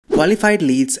Qualified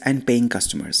leads and paying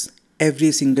customers.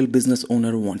 Every single business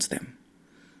owner wants them.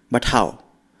 But how?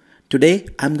 Today,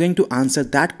 I'm going to answer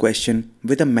that question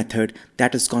with a method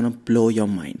that is gonna blow your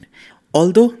mind.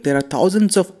 Although there are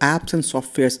thousands of apps and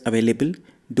softwares available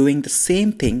doing the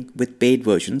same thing with paid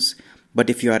versions, but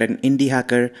if you are an indie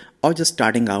hacker or just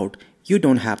starting out, you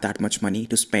don't have that much money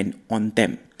to spend on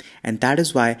them. And that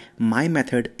is why my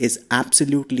method is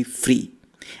absolutely free.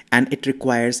 And it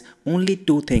requires only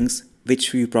two things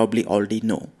which you probably already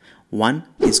know. One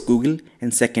is Google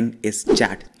and second is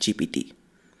ChatGPT.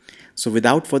 So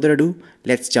without further ado,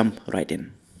 let's jump right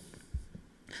in.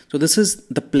 So this is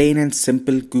the plain and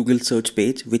simple Google search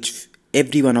page which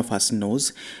every one of us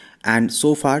knows. And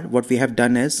so far what we have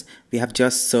done is we have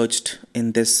just searched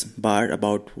in this bar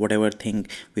about whatever thing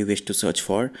we wish to search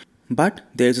for. But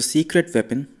there is a secret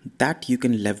weapon that you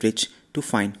can leverage to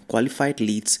find qualified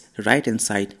leads right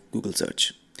inside Google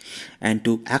search. And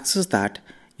to access that,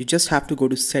 you just have to go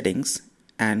to settings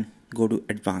and go to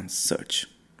advanced search.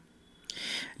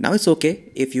 Now it's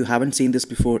okay if you haven't seen this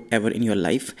before ever in your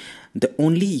life. The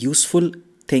only useful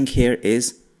thing here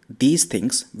is these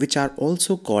things, which are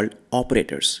also called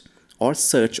operators or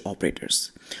search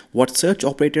operators. What search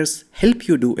operators help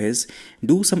you do is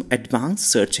do some advanced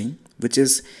searching, which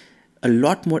is a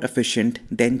lot more efficient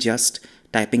than just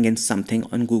typing in something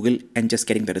on Google and just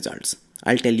getting the results.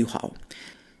 I'll tell you how.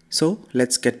 So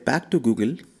let's get back to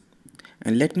Google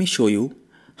and let me show you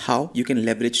how you can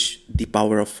leverage the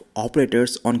power of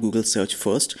operators on Google search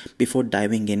first before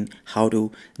diving in how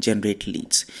to generate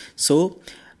leads. So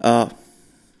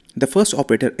the first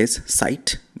operator is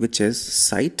site, which is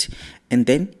site, and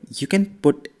then you can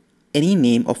put any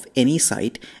name of any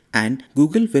site and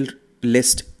Google will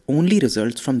list only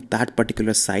results from that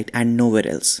particular site and nowhere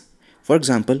else. For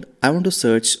example, I want to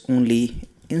search only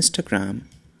Instagram.com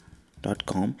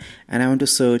and I want to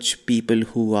search people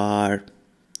who are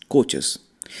coaches.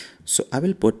 So I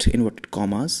will put inverted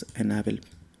commas and I will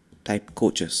type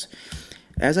coaches.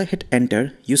 As I hit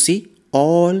enter, you see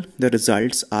all the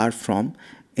results are from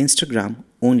Instagram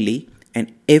only,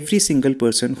 and every single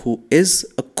person who is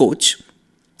a coach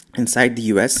inside the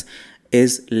US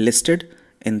is listed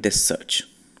in this search.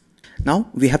 Now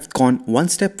we have gone one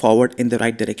step forward in the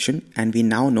right direction and we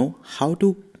now know how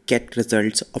to get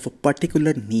results of a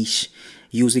particular niche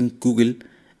using Google,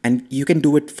 and you can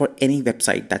do it for any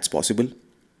website that's possible.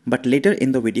 But later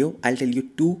in the video, I'll tell you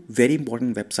two very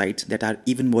important websites that are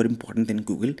even more important than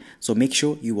Google. So make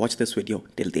sure you watch this video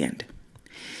till the end.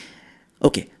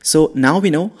 Okay, so now we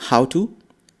know how to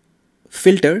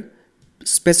filter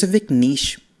specific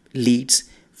niche leads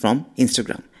from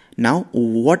Instagram. Now,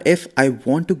 what if I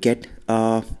want to get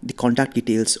the contact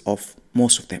details of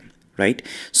most of them, right?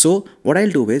 So what I'll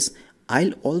do is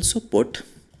I'll also put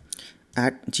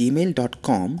at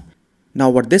gmail.com. Now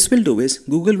what this will do is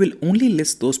Google will only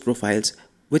list those profiles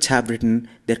which have written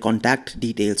their contact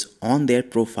details on their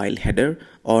profile header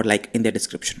or like in their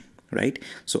description, right?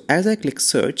 So as I click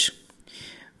search,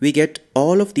 we get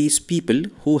all of these people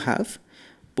who have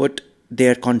put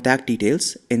their contact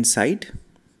details inside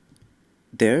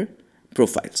their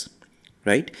profiles,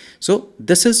 right? So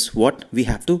this is what we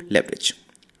have to leverage,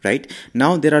 right?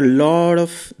 Now there are a lot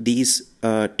of these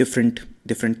different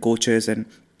coaches and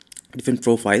different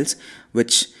profiles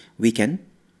which we can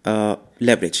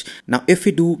leverage. Now if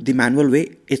we do the manual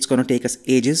way, it's going to take us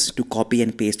ages to copy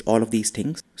and paste all of these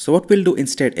things. So what we'll do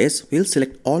instead is we'll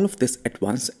select all of this at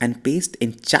once and paste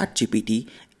in ChatGPT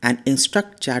and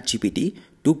instruct ChatGPT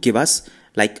to give us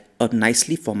like a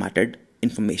nicely formatted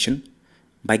information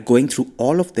by going through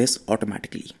all of this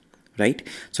automatically, right?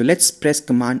 So let's press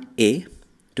Command A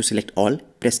to select all,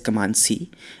 press Command C,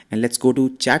 and let's go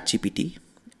to ChatGPT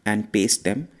and paste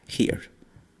them here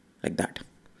like that.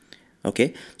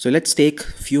 Okay, so let's take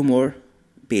a few more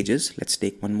pages. Let's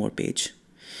take one more page.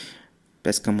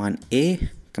 Press Command A,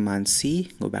 Command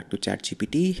C, go back to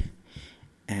ChatGPT,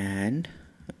 and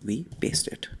we paste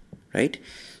it, right?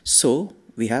 So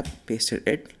we have pasted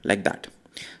it like that.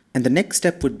 And the next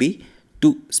step would be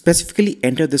to specifically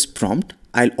enter this prompt.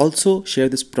 I'll also share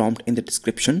this prompt in the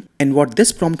description. And what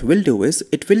this prompt will do is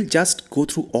it will just go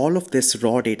through all of this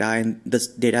raw data and this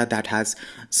data that has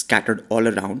scattered all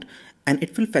around, and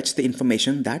it will fetch the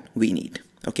information that we need.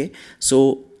 Okay,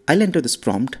 so I'll enter this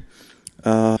prompt.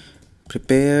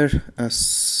 Prepare a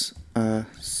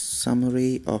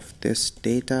summary of this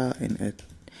data in a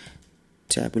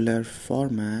tabular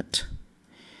format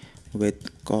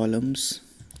with columns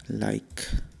like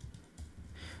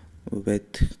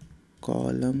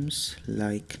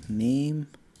name,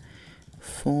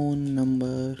 phone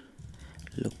number,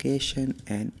 location,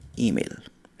 and email,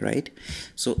 right?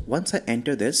 So once I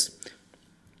enter this,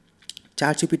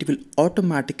 ChatGPT will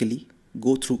automatically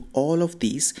go through all of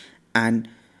these and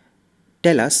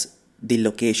tell us the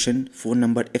location, phone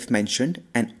number if mentioned,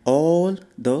 and all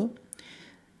the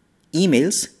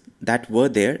emails that were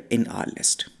there in our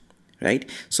list, right?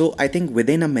 So I think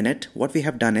within a minute, what we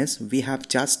have done is we have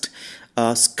just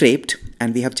scraped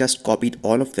and we have just copied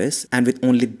all of this, and with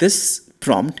only this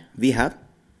prompt we have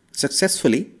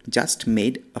successfully just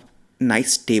made a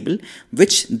nice table,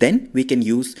 which then we can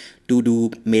use to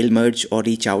do mail merge or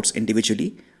reach outs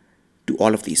individually to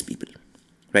all of these people,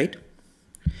 right?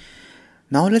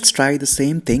 Now let's try the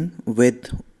same thing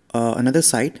with another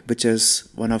site, which is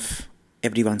one of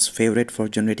everyone's favorite for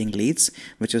generating leads,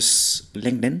 which is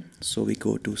LinkedIn. So we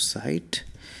go to site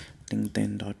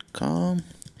linkedin.com,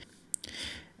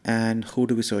 and who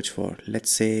do we search for? Let's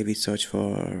say we search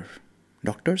for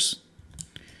doctors,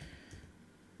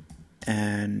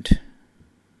 and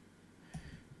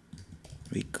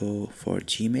we go for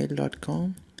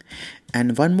gmail.com.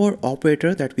 And one more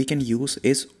operator that we can use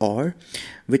is or,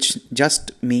 which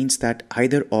just means that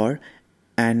either or.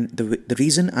 And the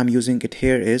reason I'm using it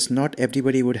here is not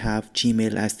everybody would have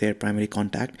Gmail as their primary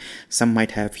contact. Some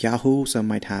might have Yahoo, some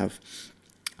might have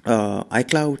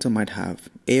iCloud, some might have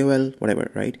AOL,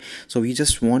 whatever, right? So we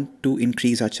just want to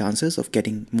increase our chances of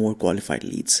getting more qualified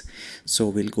leads. So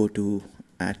we'll go to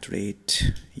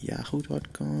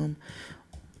 @yahoo.com,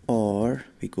 or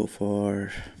we go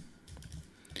for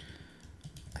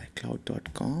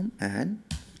icloud.com, and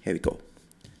here we go,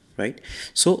 right?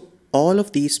 So all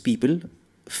of these people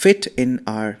fit in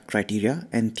our criteria,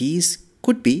 and these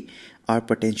could be our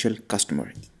potential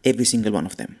customer, every single one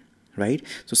of them, right?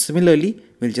 So similarly,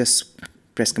 we'll just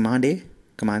press Command A,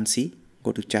 Command C,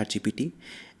 go to ChatGPT,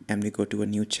 and we go to a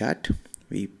new chat.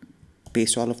 We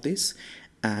paste all of this,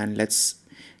 and let's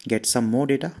get some more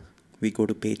data. We go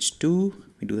to page 2,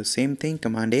 we do the same thing,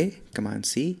 Command A, Command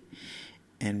C,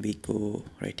 and we go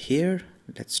right here.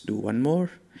 Let's do one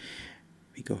more.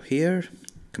 We go here,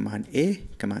 Command A,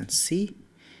 Command C,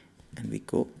 and we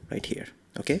go right here.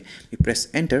 Okay, we press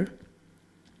enter,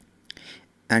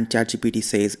 and ChatGPT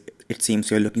says it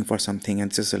seems you're looking for something, and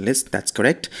this is a list. That's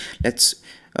correct. Let's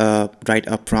write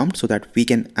a prompt so that we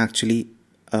can actually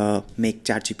make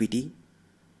ChatGPT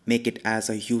make it as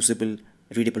a usable,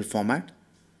 readable format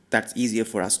that's easier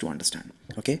for us to understand.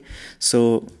 Okay,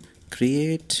 so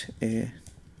create a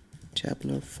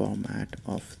tabular format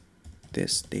of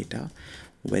this data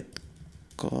with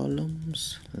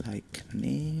columns like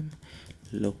name,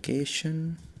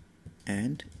 location,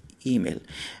 and email.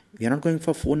 We are not going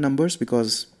for phone numbers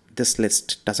because this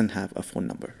list doesn't have a phone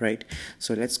number, right?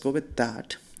 So let's go with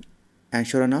that, and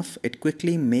sure enough, it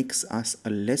quickly makes us a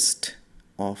list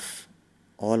of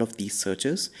all of these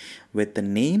searches with the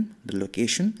name, the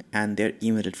location, and their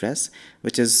email address,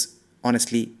 which is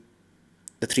honestly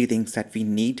the three things that we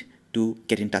need to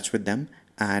get in touch with them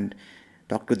and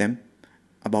talk to them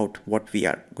about what we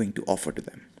are going to offer to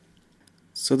them.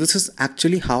 So this is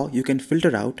actually how you can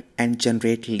filter out and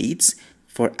generate leads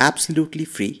for absolutely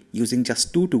free using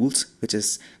just two tools, which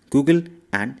is Google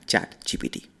and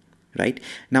ChatGPT, right?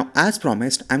 Now, as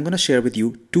promised, I'm going to share with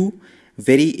you two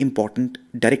very important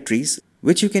directories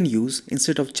which you can use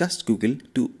instead of just Google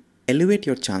to elevate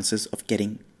your chances of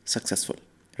getting successful,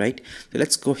 right? So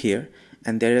let's go here,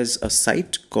 and there is a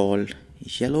site called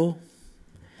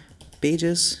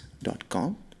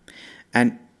yellowpages.com,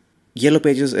 and Yellow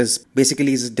Pages is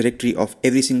basically a directory of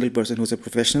every single person who's a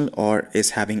professional or is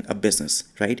having a business,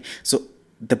 right? So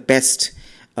the best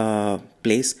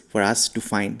place for us to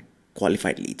find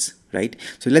qualified leads, right?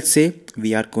 So let's say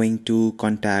we are going to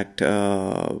contact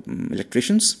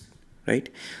electricians, right?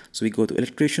 So we go to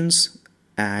electricians,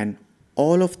 and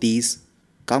all of these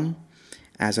come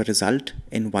as a result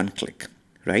in one click,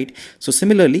 right? So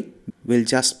similarly, we'll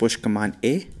just push Command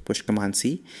A, push Command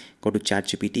C, go to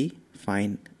ChatGPT,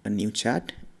 find a new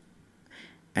chat,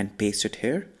 and paste it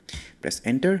here, press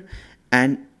enter,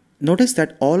 and notice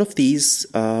that all of these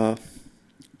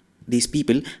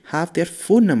people have their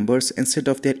phone numbers instead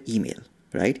of their email,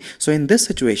 right? So in this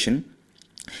situation,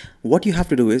 what you have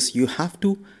to do is you have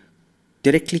to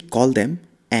directly call them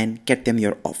and get them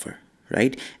your offer,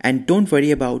 right? And don't worry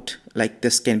about, like,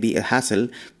 this can be a hassle.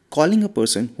 Calling a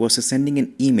person versus sending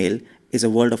an email is a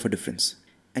world of a difference,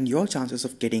 and your chances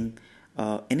of getting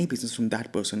any business from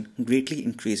that person greatly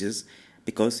increases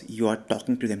because you are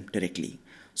talking to them directly.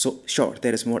 So sure,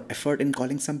 there is more effort in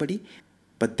calling somebody,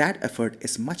 but that effort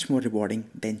is much more rewarding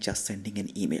than just sending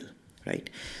an email, right?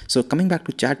 So coming back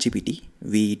to ChatGPT,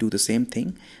 we do the same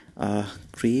thing.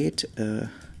 Create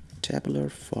a tabular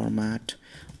format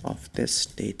of this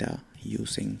data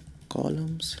using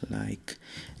columns like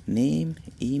name,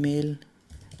 email,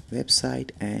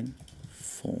 website and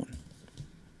phone.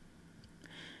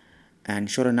 And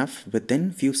sure enough,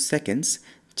 within few seconds,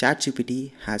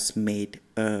 ChatGPT has made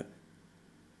a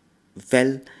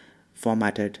well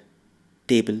formatted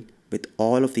table with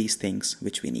all of these things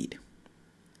which we need.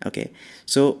 Okay,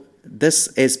 so this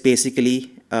is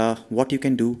basically what you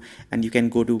can do, and you can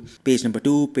go to page number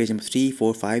 2, page number 3,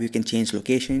 4, 5. You can change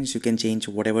locations, you can change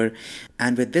whatever,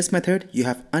 and with this method you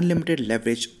have unlimited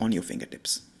leverage on your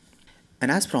fingertips.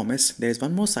 And as promised, there is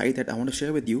one more site that I want to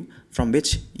share with you from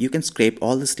which you can scrape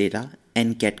all this data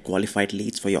and get qualified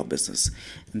leads for your business,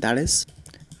 and that is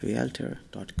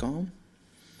realtor.com.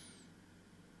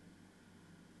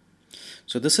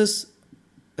 So this is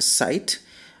a site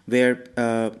where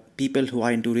people who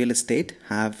are into real estate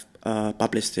have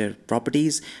published their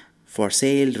properties for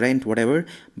sale, rent, whatever.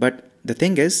 But the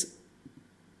thing is,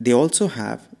 they also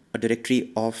have a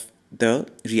directory of the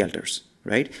realtors,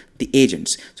 right? The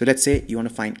agents. So let's say you want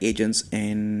to find agents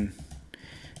in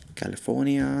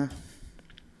California,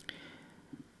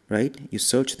 right? You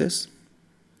search this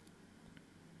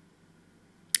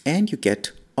and you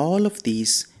get all of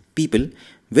these people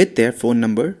with their phone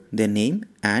number, their name,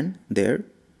 and their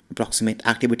approximate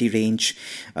activity range,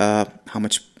 how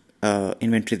much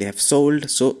inventory they have sold,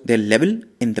 so their level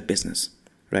in the business,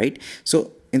 right?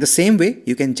 So in the same way,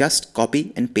 you can just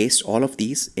copy and paste all of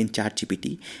these in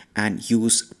ChatGPT and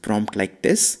use a prompt like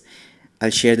this. I'll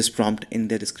share this prompt in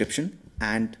the description,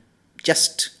 and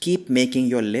just keep making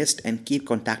your list and keep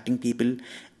contacting people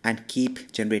and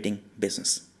keep generating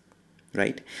business,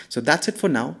 right? So that's it for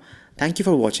now. Thank you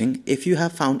for watching. If you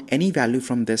have found any value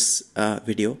from this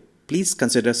video, please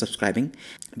consider subscribing,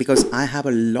 because I have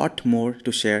a lot more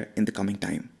to share in the coming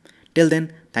time. Till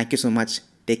then, thank you so much.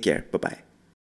 Take care. Bye-bye.